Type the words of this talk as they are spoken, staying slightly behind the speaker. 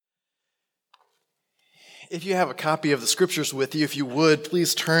If you have a copy of the scriptures with you, if you would,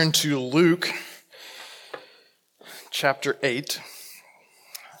 please turn to Luke chapter 8.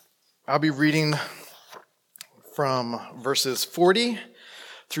 I'll be reading from verses 40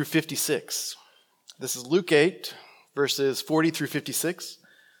 through 56. This is Luke 8, verses 40 through 56,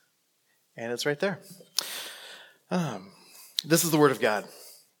 and it's right there. This is the word of God.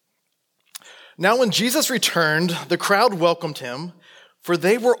 Now when Jesus returned, the crowd welcomed him, for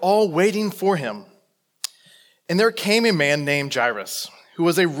they were all waiting for him. And there came a man named Jairus, who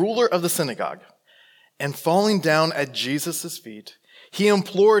was a ruler of the synagogue. And falling down at Jesus' feet, he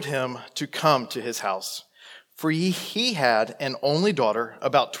implored him to come to his house. For he had an only daughter,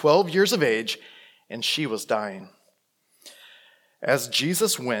 about 12 years of age, and she was dying. As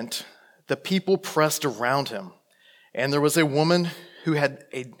Jesus went, the people pressed around him. And there was a woman who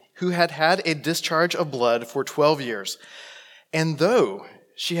had had a discharge of blood for 12 years. And though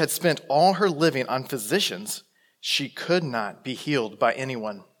she had spent all her living on physicians, she could not be healed by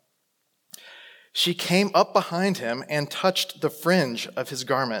anyone. She came up behind him and touched the fringe of his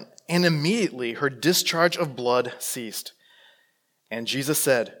garment, and immediately her discharge of blood ceased. And Jesus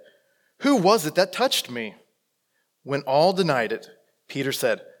said, "Who was it that touched me?" When all denied it, Peter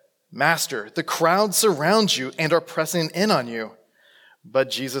said, "Master, the crowd surrounds you and are pressing in on you." But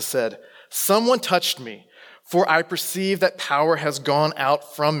Jesus said, "Someone touched me, for I perceive that power has gone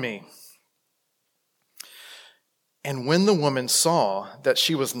out from me." And when the woman saw that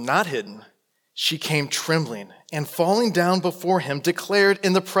she was not hidden, she came trembling and falling down before him, declared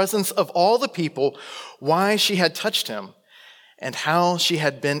in the presence of all the people why she had touched him and how she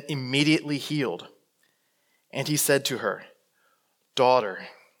had been immediately healed. And he said to her, "Daughter,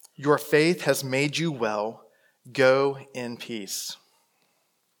 your faith has made you well. Go in peace."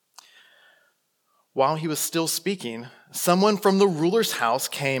 While he was still speaking, someone from the ruler's house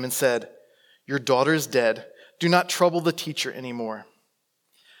came and said, "Your daughter is dead. Do not trouble the teacher anymore."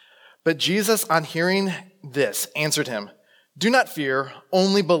 But Jesus, on hearing this, answered him, "Do not fear,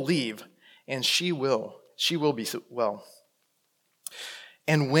 only believe, and she will be well."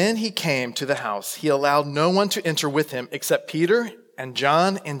 And when he came to the house, he allowed no one to enter with him except Peter and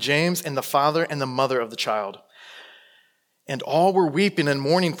John and James and the father and the mother of the child. And all were weeping and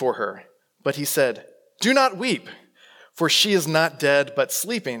mourning for her. But he said, "Do not weep, for she is not dead, but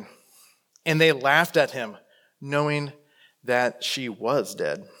sleeping." And they laughed at him, knowing that she was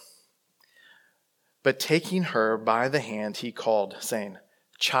dead. But taking her by the hand, he called, saying,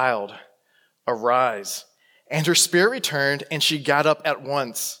 "Child, arise." And her spirit returned, and she got up at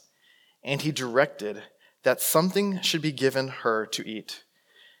once. And he directed that something should be given her to eat.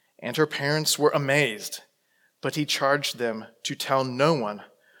 And her parents were amazed, but he charged them to tell no one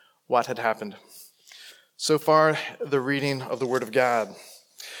what had happened. So far, the reading of the word of God.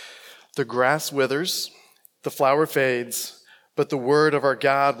 The grass withers, the flower fades, but the word of our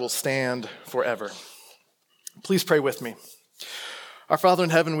God will stand forever. Please pray with me. Our Father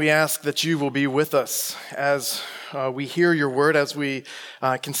in heaven, we ask that you will be with us as we hear your word, as we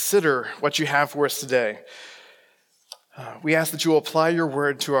consider what you have for us today. We ask that you will apply your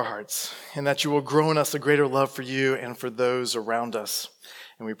word to our hearts and that you will grow in us a greater love for you and for those around us.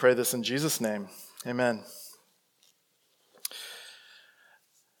 And we pray this in Jesus' name. Amen.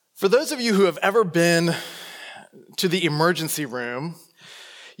 For those of you who have ever been to the emergency room,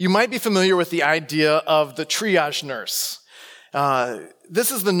 you might be familiar with the idea of the triage nurse.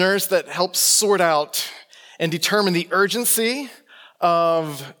 This is the nurse that helps sort out and determine the urgency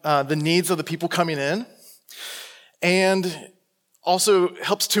of the needs of the people coming in, and also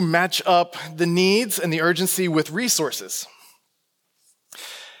helps to match up the needs and the urgency with resources.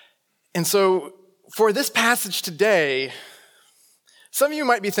 And so for this passage today, some of you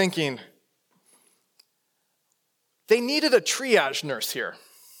might be thinking, they needed a triage nurse here.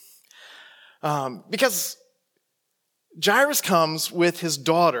 Because Jairus comes with his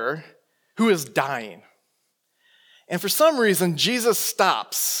daughter who is dying. And for some reason, Jesus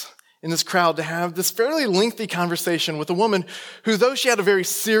stops in this crowd to have this fairly lengthy conversation with a woman who, though she had a very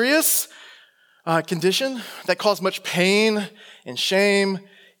serious condition that caused much pain and shame,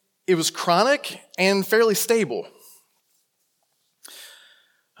 it was chronic and fairly stable.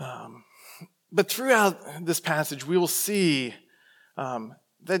 But throughout this passage, we will see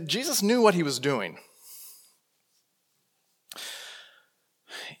that Jesus knew what he was doing.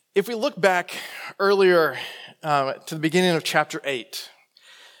 If we look back earlier to the beginning of chapter 8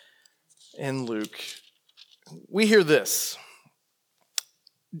 in Luke, we hear this.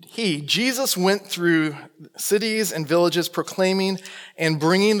 Jesus went through cities and villages proclaiming and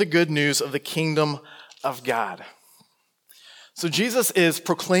bringing the good news of the kingdom of God. So Jesus is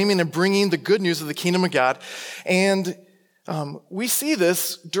proclaiming and bringing the good news of the kingdom of God. And we see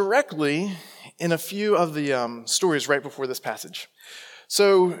this directly in a few of the stories right before this passage.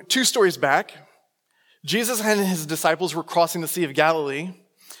 So 2 stories back, Jesus and his disciples were crossing the Sea of Galilee.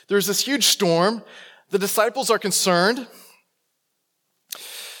 There's this huge storm. The disciples are concerned.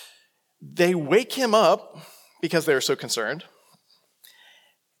 They wake him up because they are so concerned,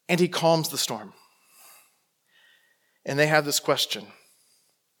 and he calms the storm. And they have this question: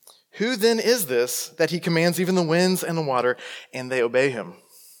 who then is this that he commands even the winds and the water, and they obey him?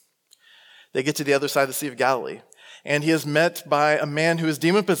 They get to the other side of the Sea of Galilee, and he is met by a man who is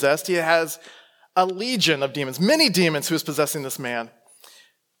demon-possessed. He has a legion of demons, many demons who is possessing this man.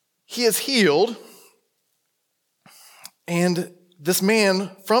 He is healed, and this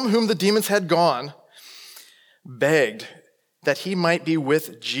man, from whom the demons had gone, begged that he might be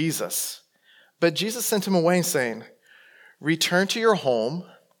with Jesus. But Jesus sent him away, saying, "Return to your home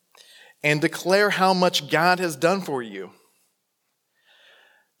and declare how much God has done for you."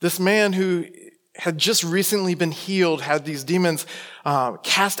 This man who had just recently been healed, had these demons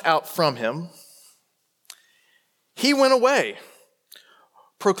cast out from him, he went away,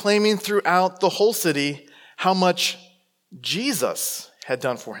 proclaiming throughout the whole city how much Jesus had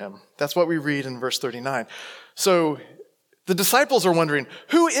done for him. That's what we read in verse 39. So the disciples are wondering,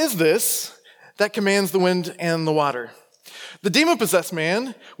 who is this that commands the wind and the water? The demon-possessed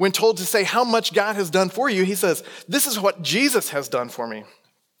man, when told to say how much God has done for you, he says, this is what Jesus has done for me.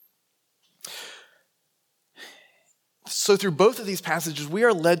 So through both of these passages, we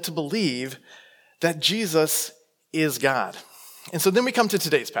are led to believe that Jesus is God. And so then we come to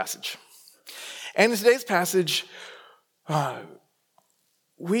today's passage. And in today's passage,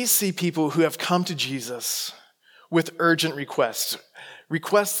 we see people who have come to Jesus with urgent requests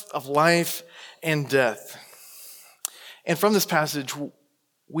of life and death. And from this passage,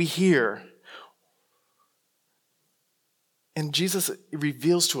 we hear, and Jesus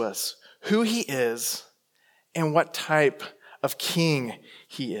reveals to us who he is and what type of king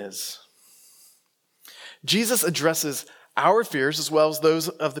he is. Jesus addresses our fears as well as those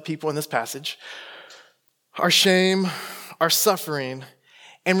of the people in this passage, our shame, our suffering,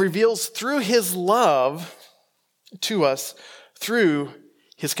 and reveals through his love to us, through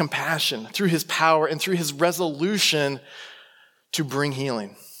his compassion, through his power, and through his resolution to bring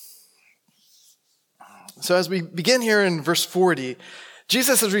healing. So as we begin here in verse 40,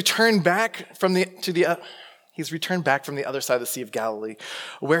 Jesus has returned back from the other side of the Sea of Galilee,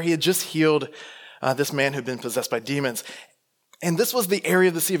 where he had just healed this man who'd been possessed by demons. And this was the area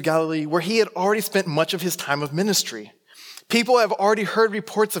of the Sea of Galilee where he had already spent much of his time of ministry. People have already heard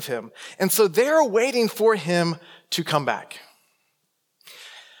reports of him, and so they're waiting for him to come back.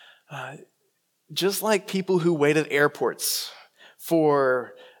 Just like people who wait at airports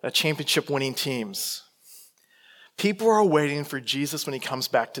for championship-winning teams, people are waiting for Jesus when he comes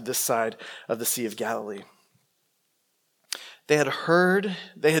back to this side of the Sea of Galilee. They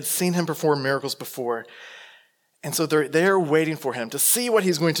had seen him perform miracles before, and so they're waiting for him to see what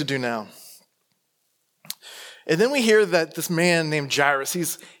he's going to do now. And then we hear that this man named Jairus,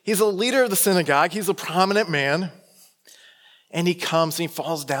 he's a leader of the synagogue, he's a prominent man, and he comes and he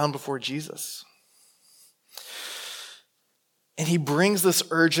falls down before Jesus. And he brings this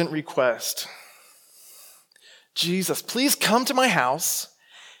urgent request. Jesus, please come to my house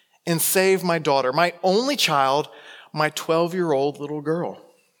and save my daughter, my only child, my 12-year-old little girl.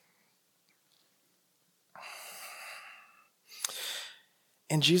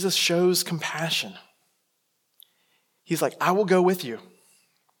 And Jesus shows compassion. He's like, I will go with you.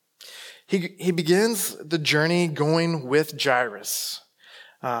 He begins the journey going with Jairus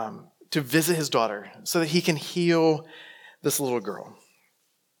to visit his daughter so that he can heal this little girl.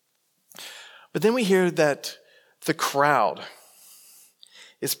 But then we hear that the crowd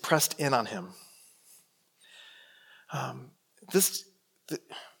is pressed in on him.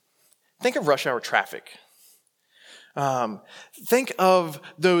 Think of rush hour traffic. Think of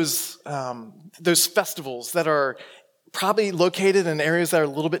those festivals that are probably located in areas that are a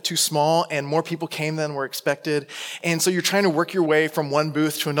little bit too small and more people came than were expected. And so you're trying to work your way from one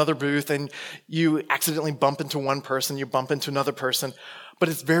booth to another booth and you accidentally bump into one person, you bump into another person, but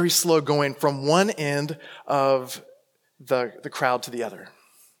it's very slow going from one end of the crowd to the other.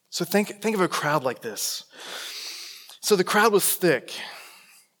 So think of a crowd like this. So the crowd was thick.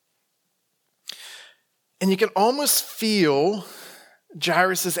 And you can almost feel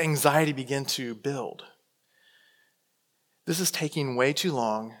Jairus' anxiety begin to build. This is taking way too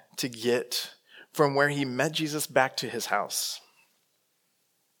long to get from where he met Jesus back to his house.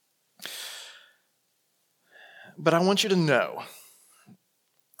 But I want you to know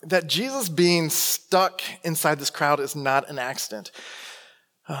that Jesus being stuck inside this crowd is not an accident.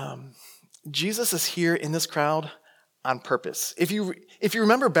 Jesus is here in this crowd on purpose. If you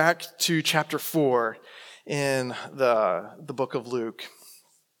remember back to chapter 4 in the book of Luke,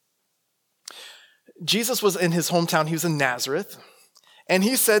 Jesus was in his hometown. He was in Nazareth. And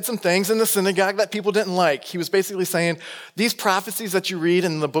he said some things in the synagogue that people didn't like. He was basically saying, these prophecies that you read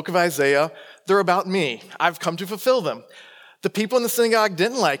in the book of Isaiah, they're about me. I've come to fulfill them. The people in the synagogue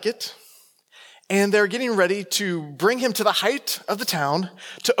didn't like it. And they're getting ready to bring him to the height of the town,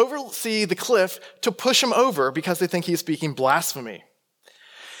 to oversee the cliff, to push him over because they think he's speaking blasphemy.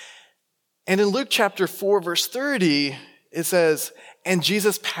 And in Luke chapter 4, verse 30, it says, and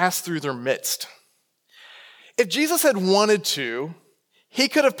Jesus passed through their midst. If Jesus had wanted to, he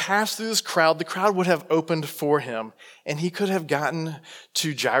could have passed through this crowd. The crowd would have opened for him, and he could have gotten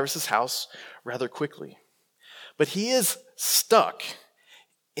to Jairus' house rather quickly. But he is stuck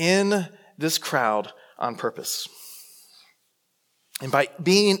in this crowd on purpose. And by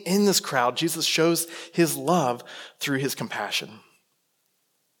being in this crowd, Jesus shows his love through his compassion.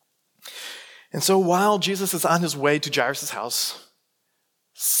 And so while Jesus is on his way to Jairus' house,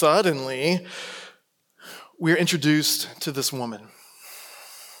 suddenly we're introduced to this woman.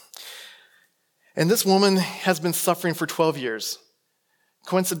 And this woman has been suffering for 12 years.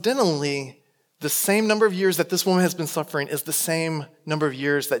 Coincidentally, the same number of years that this woman has been suffering is the same number of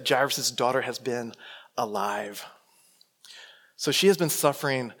years that Jairus' daughter has been alive. So she has been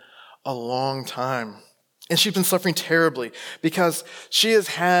suffering a long time. And she's been suffering terribly because she has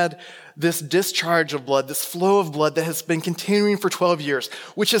had this discharge of blood, this flow of blood that has been continuing for 12 years,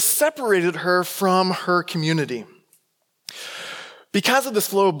 which has separated her from her community. Because of this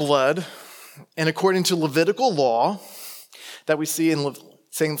flow of blood, and according to Levitical law that we see in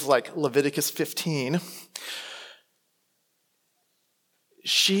things like Leviticus 15,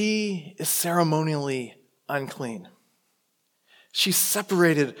 she is ceremonially unclean. She's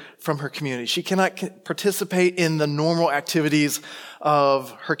separated from her community. She cannot participate in the normal activities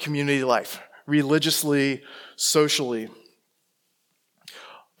of her community life, religiously, socially.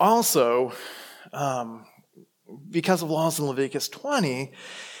 Also, because of laws in Leviticus 20,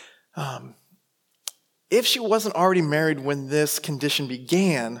 if she wasn't already married when this condition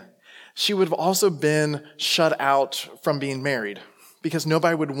began, she would have also been shut out from being married because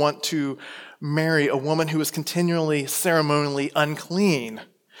nobody would want to marry a woman who was continually ceremonially unclean,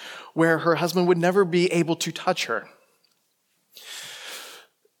 where her husband would never be able to touch her.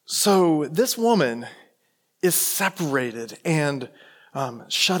 So this woman is separated and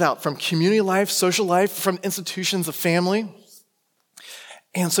shut out from community life, social life, from institutions of family.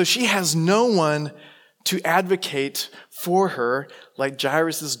 And so she has no one to advocate for her like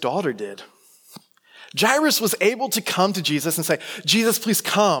Jairus' daughter did. Jairus was able to come to Jesus and say, Jesus, please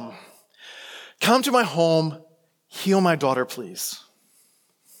come. Come to my home. Heal my daughter, please.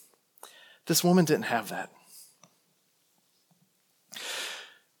 This woman didn't have that.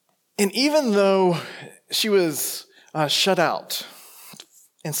 And even though she was shut out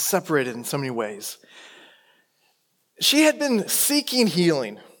and separated in so many ways, she had been seeking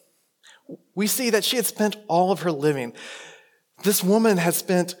healing. We see that she had spent all of her living. This woman has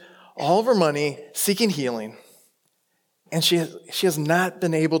spent all of her money seeking healing, and she has not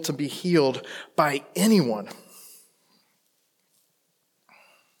been able to be healed by anyone.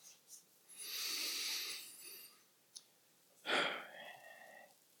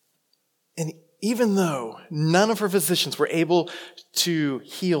 And even though none of her physicians were able to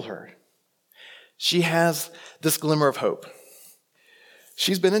heal her, she has this glimmer of hope.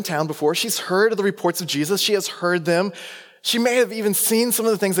 She's been in town before. She's heard of the reports of Jesus. She has heard them. She may have even seen some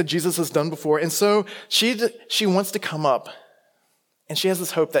of the things that Jesus has done before. And so she wants to come up. And she has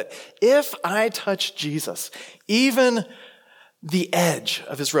this hope that if I touch Jesus, even the edge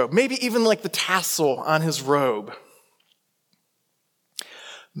of his robe, maybe even like the tassel on his robe,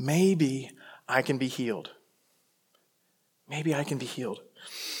 maybe I can be healed. Maybe I can be healed.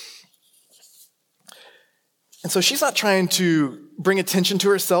 And so she's not trying to bring attention to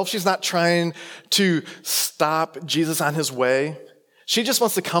herself. She's not trying to stop Jesus on his way. She just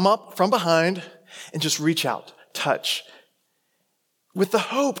wants to come up from behind and just reach out, touch, with the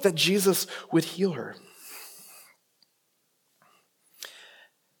hope that Jesus would heal her.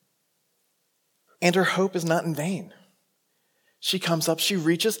 And her hope is not in vain. She comes up, she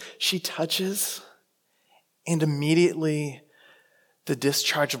reaches, she touches, and immediately the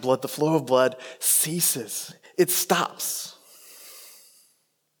discharge of blood, the flow of blood ceases. It stops.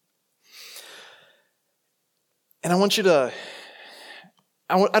 And I want you to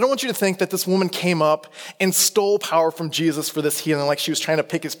I don't want you to think that this woman came up and stole power from Jesus for this healing, like she was trying to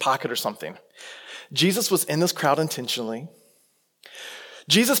pick his pocket or something. Jesus was in this crowd intentionally.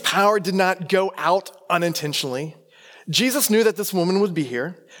 Jesus' power did not go out unintentionally. Jesus knew that this woman would be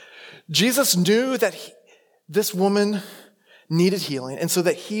here. Jesus knew that this woman needed healing, and so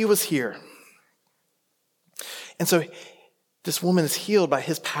that he was here. And so this woman is healed by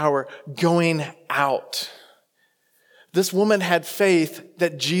his power going out. This woman had faith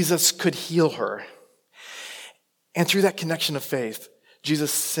that Jesus could heal her. And through that connection of faith,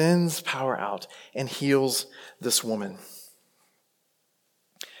 Jesus sends power out and heals this woman.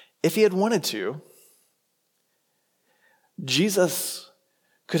 If he had wanted to, Jesus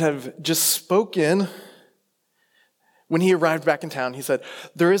could have just spoken when he arrived back in town. He said,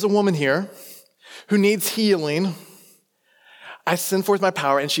 "There is a woman here who needs healing. I send forth my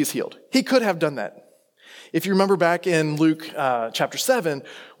power and she's healed." He could have done that. If you remember back in Luke chapter 7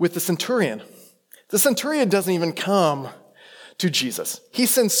 with the centurion doesn't even come to Jesus. He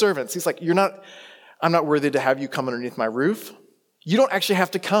sends servants. He's like, I'm not worthy to have you come underneath my roof. You don't actually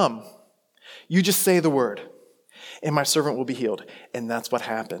have to come. You just say the word and my servant will be healed. And that's what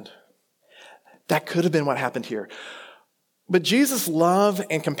happened. That could have been what happened here. But Jesus' love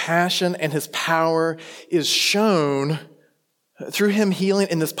and compassion and his power is shown through him healing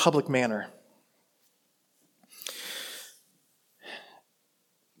in this public manner.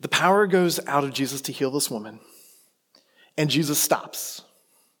 The power goes out of Jesus to heal this woman, and Jesus stops.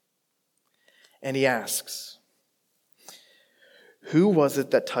 And he asks, "Who was it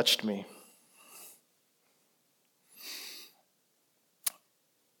that touched me?"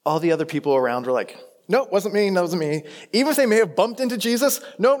 All the other people around were like, "No, it wasn't me, no, it wasn't me." Even if they may have bumped into Jesus,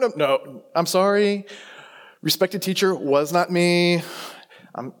 no, I'm sorry. Respected teacher, was not me.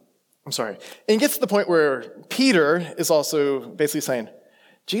 I'm sorry. And it gets to the point where Peter is also basically saying,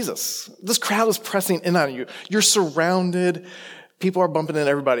 "Jesus, this crowd is pressing in on you. You're surrounded. People are bumping into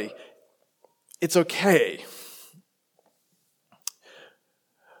everybody. It's okay."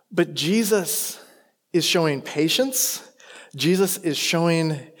 But Jesus is showing patience. Jesus is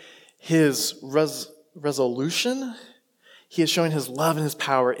showing his resolution. He is showing his love and his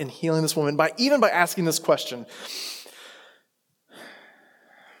power in healing this woman by asking this question.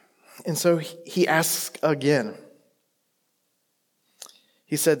 And so he asks again.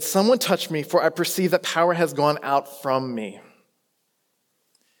 He said, "Someone touched me, for I perceive that power has gone out from me."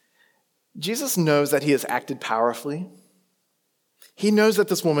 Jesus knows that he has acted powerfully. He knows that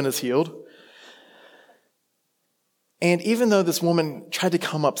this woman is healed. And even though this woman tried to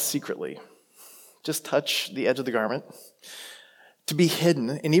come up secretly, just touch the edge of the garment, to be hidden,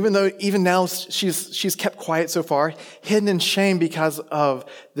 and even now she's kept quiet so far, hidden in shame because of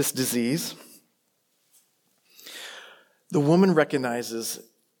this disease, the woman recognizes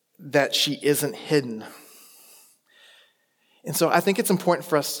that she isn't hidden. And so I think it's important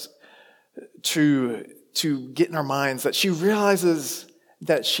for us to get in our minds that she realizes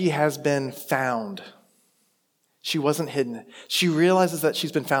that she has been found. She wasn't hidden. She realizes that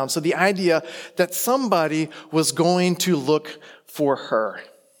she's been found. So the idea that somebody was going to look for her.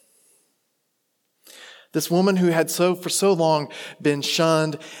 This woman who had for so long been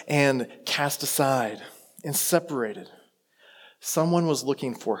shunned and cast aside and separated. Someone was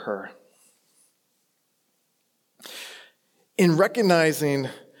looking for her. In recognizing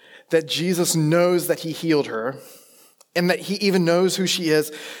that Jesus knows that he healed her and that he even knows who she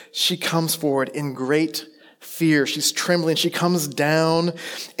is, she comes forward in great fear. She's trembling. She comes down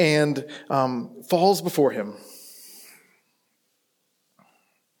and falls before him.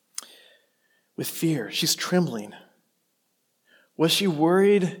 With fear, she's trembling. Was she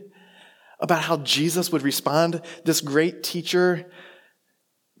worried about how Jesus would respond, this great teacher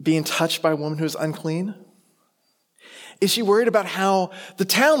being touched by a woman who is unclean? Is she worried about how the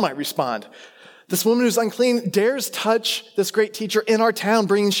town might respond? This woman who's unclean dares touch this great teacher in our town,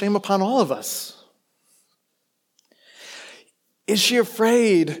 bringing shame upon all of us. Is she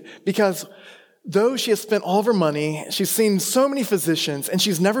afraid because though she has spent all of her money, she's seen so many physicians, and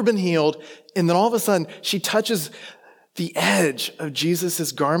she's never been healed, and then all of a sudden she touches the edge of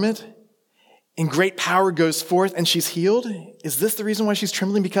Jesus' garment, and great power goes forth, and she's healed? Is this the reason why she's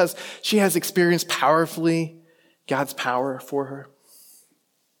trembling? Because she has experienced powerfully God's power for her?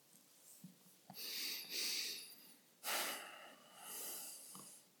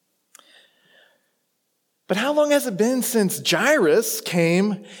 But how long has it been since Jairus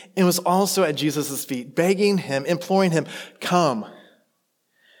came and was also at Jesus' feet, begging him, imploring him, come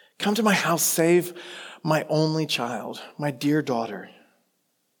to my house, save my only child, my dear daughter.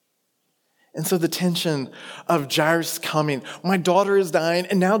 And so the tension of Jairus coming, my daughter is dying,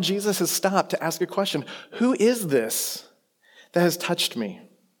 and now Jesus has stopped to ask a question. Who is this that has touched me?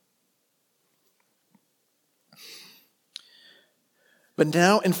 But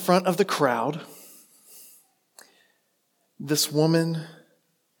now in front of the crowd, this woman,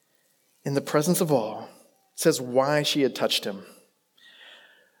 in the presence of all, says why she had touched him.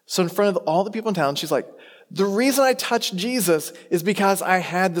 So in front of all the people in town, she's like, the reason I touched Jesus is because I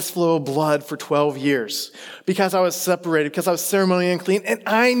had this flow of blood for 12 years, because I was separated, because I was ceremonially unclean, and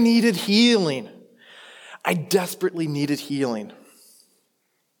I needed healing. I desperately needed healing.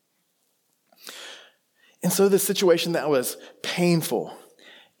 And so this situation that was painful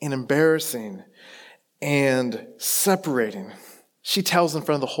and embarrassing and separating, she tells in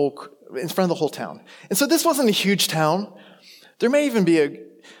front of the whole town. And so this wasn't a huge town. There may even be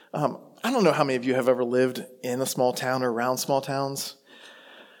I don't know how many of you have ever lived in a small town or around small towns.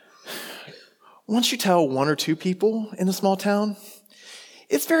 Once you tell one or two people in a small town,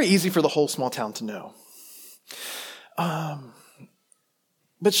 it's very easy for the whole small town to know.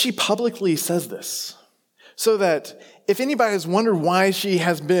 But she publicly says this so that if anybody has wondered why she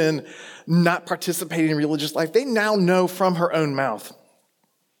has been not participating in religious life, they now know from her own mouth.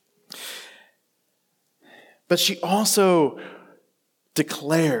 But she also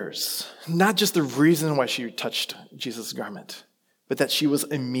declares not just the reason why she touched Jesus' garment, but that she was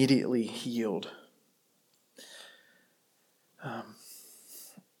immediately healed.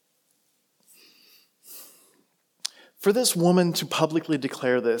 For this woman to publicly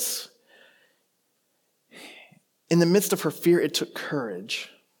declare this, in the midst of her fear, it took courage.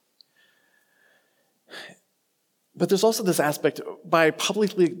 But there's also this aspect, by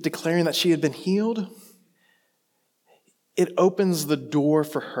publicly declaring that she had been healed, it opens the door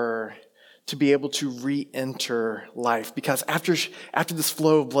for her to be able to re-enter life. Because after this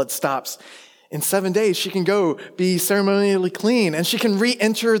flow of blood stops, in 7 days, she can go be ceremonially clean and she can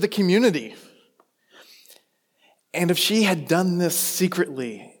re-enter the community. And if she had done this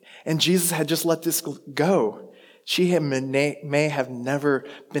secretly and Jesus had just let this go, she may have never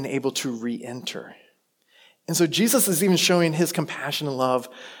been able to re-enter. And so Jesus is even showing his compassion and love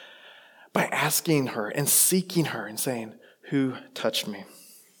by asking her and seeking her and saying, who touched me?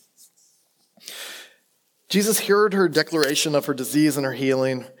 Jesus heard her declaration of her disease and her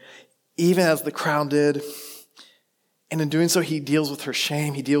healing, even as the crowd did. And in doing so, he deals with her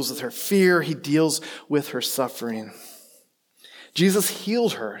shame. He deals with her fear. He deals with her suffering. Jesus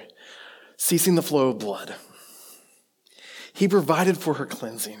healed her, ceasing the flow of blood. He provided for her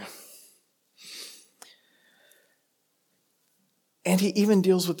cleansing. And he even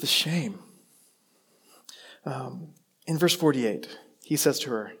deals with the shame. In verse 48, he says to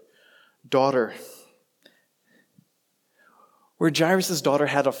her, daughter, where Jairus' daughter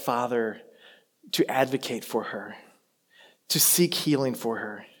had a father to advocate for her, to seek healing for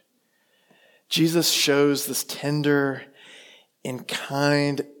her, Jesus shows this tender and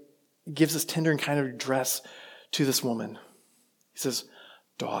kind, gives this tender and kind of address to this woman. He says,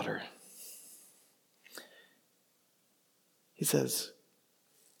 daughter. He says,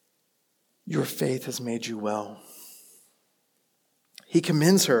 your faith has made you well. He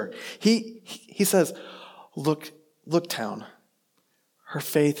commends her. He says, look, town, her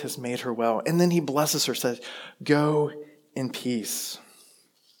faith has made her well. And then he blesses her, says, go in peace.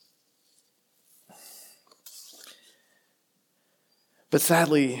 But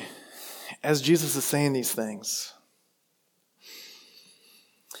sadly, as Jesus is saying these things,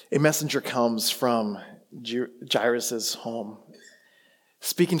 a messenger comes from Jairus' home,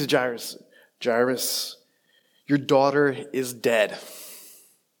 speaking to Jairus. Jairus, your daughter is dead.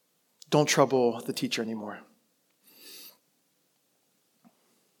 Don't trouble the teacher anymore.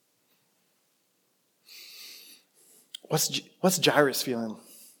 What's Jairus feeling?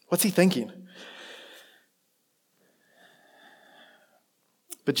 What's he thinking?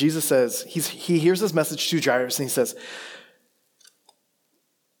 But Jesus says, he hears this message to Jairus and he says,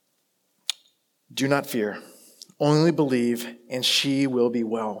 do not fear, only believe and she will be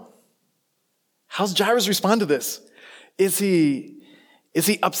well. How's Jairus respond to this? Is he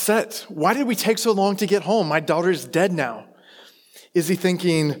upset? Why did we take so long to get home? My daughter is dead now. Is he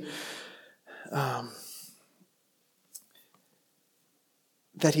thinking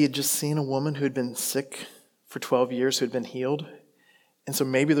that he had just seen a woman who had been sick for 12 years, who had been healed? And so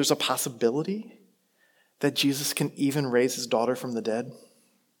maybe there's a possibility that Jesus can even raise his daughter from the dead?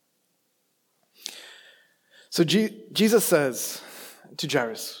 So Jesus says to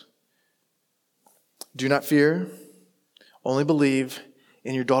Jairus, do not fear, only believe,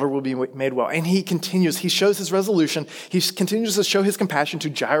 and your daughter will be made well. And he shows his resolution. He continues to show his compassion to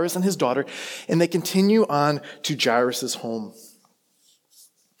Jairus and his daughter, and they continue on to Jairus' home.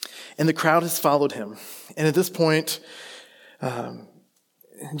 And the crowd has followed him. And at this point,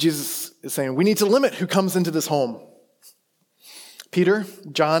 Jesus is saying, we need to limit who comes into this home. Peter,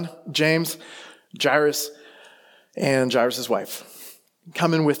 John, James, Jairus, and Jairus' wife.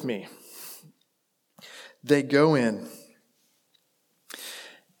 Come in with me. They go in.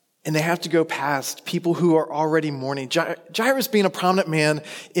 And they have to go past people who are already mourning. Jairus being a prominent man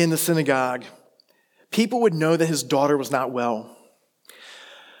in the synagogue, people would know that his daughter was not well.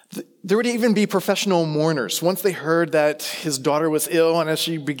 There would even be professional mourners. Once they heard that his daughter was ill and as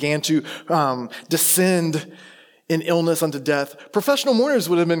she began to descend in illness unto death, professional mourners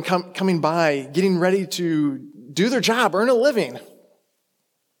would have been coming by, getting ready to do their job, earn a living.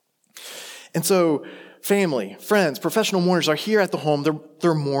 And so family, friends, professional mourners are here at the home.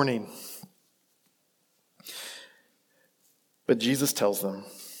 They're mourning. But Jesus tells them,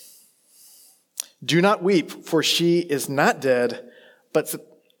 do not weep, for she is not dead,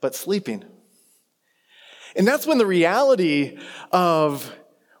 but sleeping. And that's when the reality of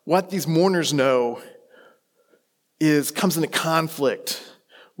what these mourners know comes into conflict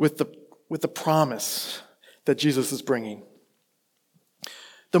with the promise that Jesus is bringing.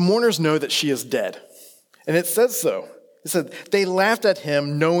 The mourners know that she is dead. And it says so. It said they laughed at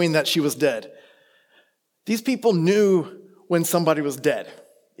him knowing that she was dead. These people knew when somebody was dead.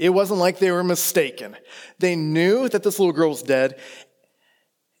 It wasn't like they were mistaken. They knew that this little girl was dead.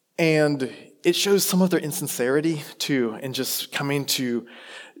 And it shows some of their insincerity too, in just coming to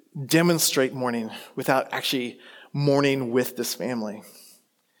demonstrate mourning without actually mourning with this family.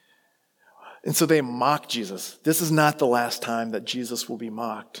 And so they mock Jesus. This is not the last time that Jesus will be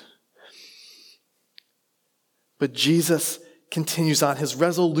mocked. But Jesus continues on. His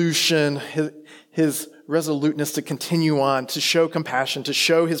resolution, his resoluteness to continue on, to show compassion, to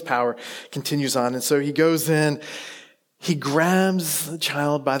show his power, continues on. And so he goes in, he grabs the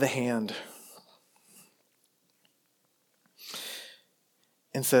child by the hand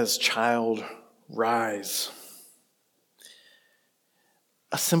and says, "Child, rise."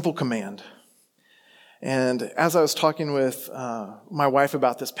 A simple command. And as I was talking with my wife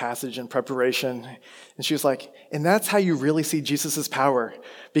about this passage in preparation, and she was like, and that's how you really see Jesus' power.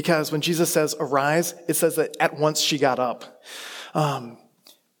 Because when Jesus says, arise, it says that at once she got up.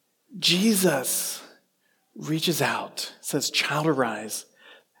 Jesus reaches out, says, child, arise.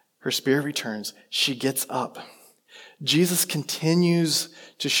 Her spirit returns. She gets up. Jesus continues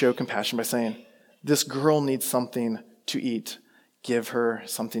to show compassion by saying, this girl needs something to eat. Give her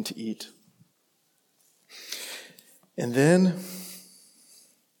something to eat. And then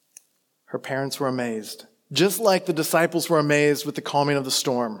her parents were amazed, just like the disciples were amazed with the calming of the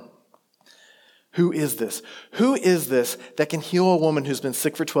storm. Who is this? Who is this that can heal a woman who's been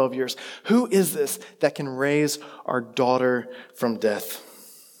sick for 12 years? Who is this that can raise our daughter from death?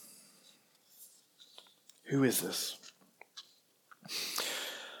 Who is this?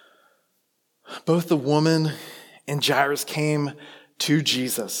 Both the woman and Jairus came to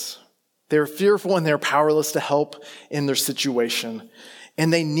Jesus. They were fearful and they were powerless to help in their situation.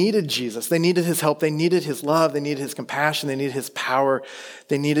 And they needed Jesus. They needed his help. They needed his love. They needed his compassion. They needed his power.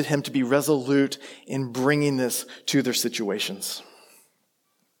 They needed him to be resolute in bringing this to their situations.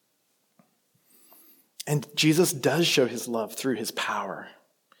 And Jesus does show his love through his power,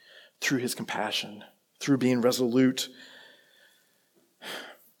 through his compassion, through being resolute.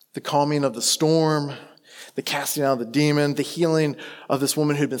 The calming of the storm, the casting out of the demon, the healing of this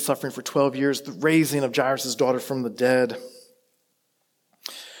woman who'd been suffering for 12 years, the raising of Jairus' daughter from the dead.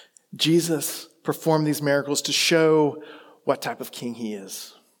 Jesus performed these miracles to show what type of king he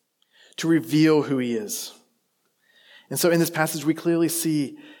is, to reveal who he is. And so in this passage, we clearly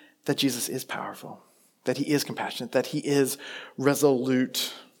see that Jesus is powerful, that he is compassionate, that he is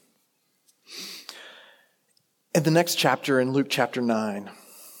resolute. In the next chapter, in Luke chapter 9,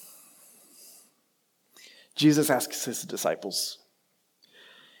 Jesus asks his disciples,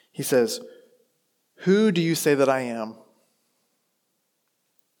 he says, "Who do you say that I am?"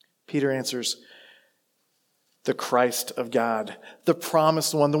 Peter answers, "The Christ of God, the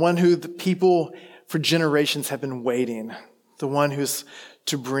promised one, the one who the people for generations have been waiting, the one who's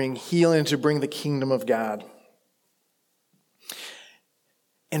to bring healing, to bring the kingdom of God."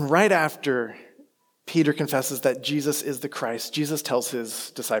 And right after Peter confesses that Jesus is the Christ, Jesus tells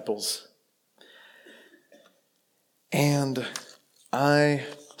his disciples, "And I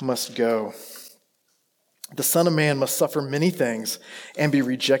must go. The Son of Man must suffer many things and be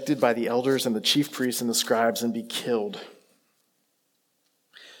rejected by the elders and the chief priests and the scribes and be killed."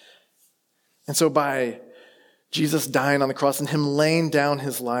 And so by Jesus dying on the cross and him laying down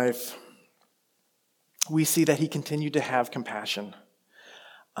his life, we see that he continued to have compassion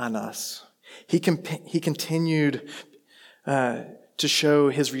on us. He continued to show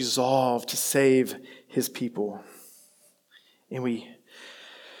his resolve to save his people. And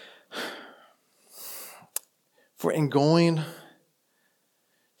for in going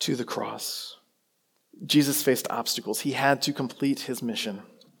to the cross, Jesus faced obstacles. He had to complete his mission.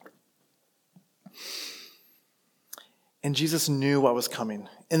 And Jesus knew what was coming.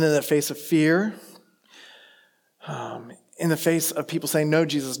 And in the face of fear, in the face of people saying, no,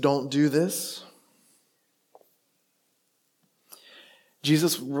 Jesus, don't do this,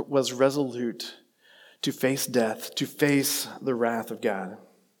 Jesus was resolute to face death, to face the wrath of God.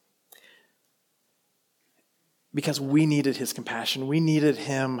 Because we needed his compassion. We needed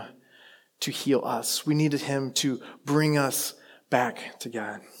him to heal us. We needed him to bring us back to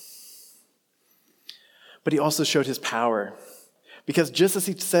God. But he also showed his power. Because just as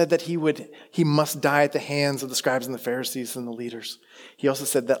he said that he must die at the hands of the scribes and the Pharisees and the leaders, he also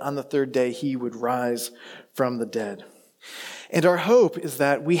said that on the third day he would rise from the dead. And our hope is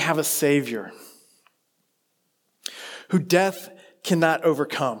that we have a Savior who death cannot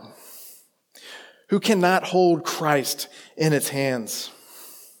overcome, who cannot hold Christ in its hands.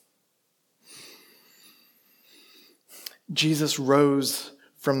 Jesus rose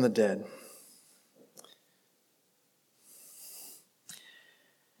from the dead.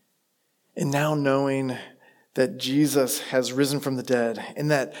 And now knowing that Jesus has risen from the dead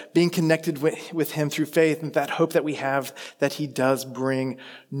and that being connected with him through faith and that hope that we have that he does bring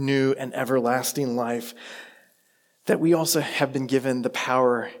new and everlasting life, that we also have been given the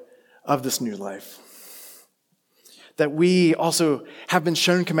power of this new life. That we also have been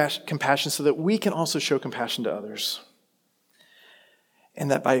shown compassion so that we can also show compassion to others.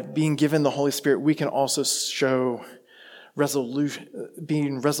 And that by being given the Holy Spirit, we can also show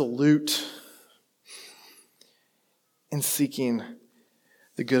being resolute in seeking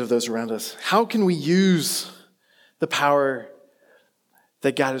the good of those around us. How can we use the power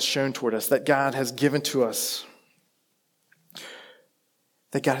that God has shown toward us, that God has given to us,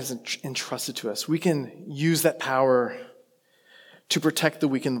 that God has entrusted to us? We can use that power to protect the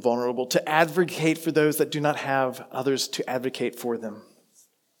weak and vulnerable, to advocate for those that do not have others to advocate for them.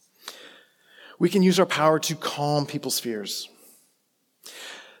 We can use our power to calm people's fears.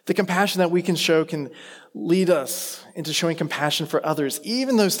 The compassion that we can show can lead us into showing compassion for others,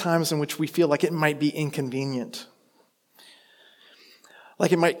 even those times in which we feel like it might be inconvenient,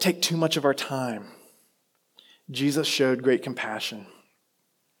 like it might take too much of our time. Jesus showed great compassion.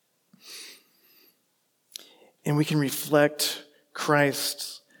 And we can reflect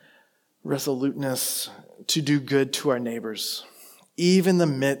Christ's resoluteness to do good to our neighbors, even in the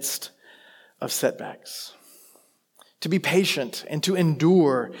midst of setbacks, to be patient and to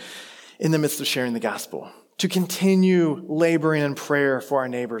endure in the midst of sharing the gospel, to continue laboring in prayer for our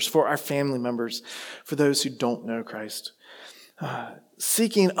neighbors, for our family members, for those who don't know Christ,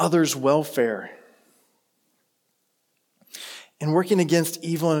 seeking others' welfare, and working against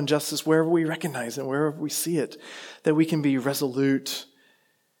evil and injustice wherever we recognize it, wherever we see it, that we can be resolute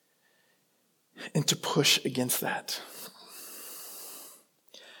and to push against that.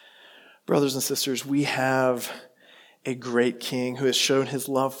 Brothers and sisters, we have a great King who has shown his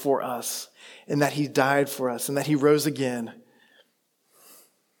love for us and that he died for us and that he rose again.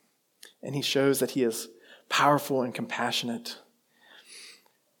 And he shows that he is powerful and compassionate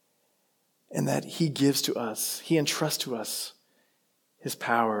and that he gives to us, he entrusts to us his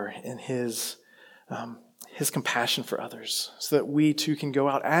power and his compassion for others so that we too can go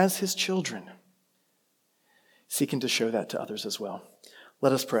out as his children, seeking to show that to others as well.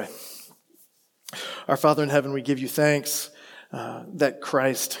 Let us pray. Our Father in heaven, we give you thanks that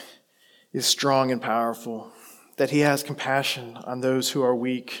Christ is strong and powerful, that he has compassion on those who are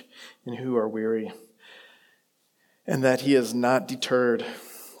weak and who are weary, and that he is not deterred,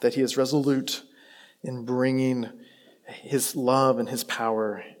 that he is resolute in bringing his love and his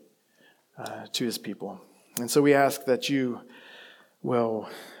power to his people. And so we ask that you will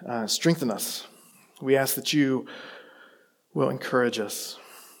strengthen us. We ask that you will encourage us,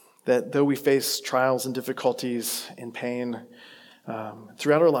 that though we face trials and difficulties and pain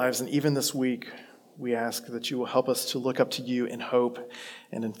throughout our lives and even this week, we ask that you will help us to look up to you in hope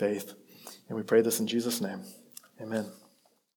and in faith. And we pray this in Jesus' name. Amen.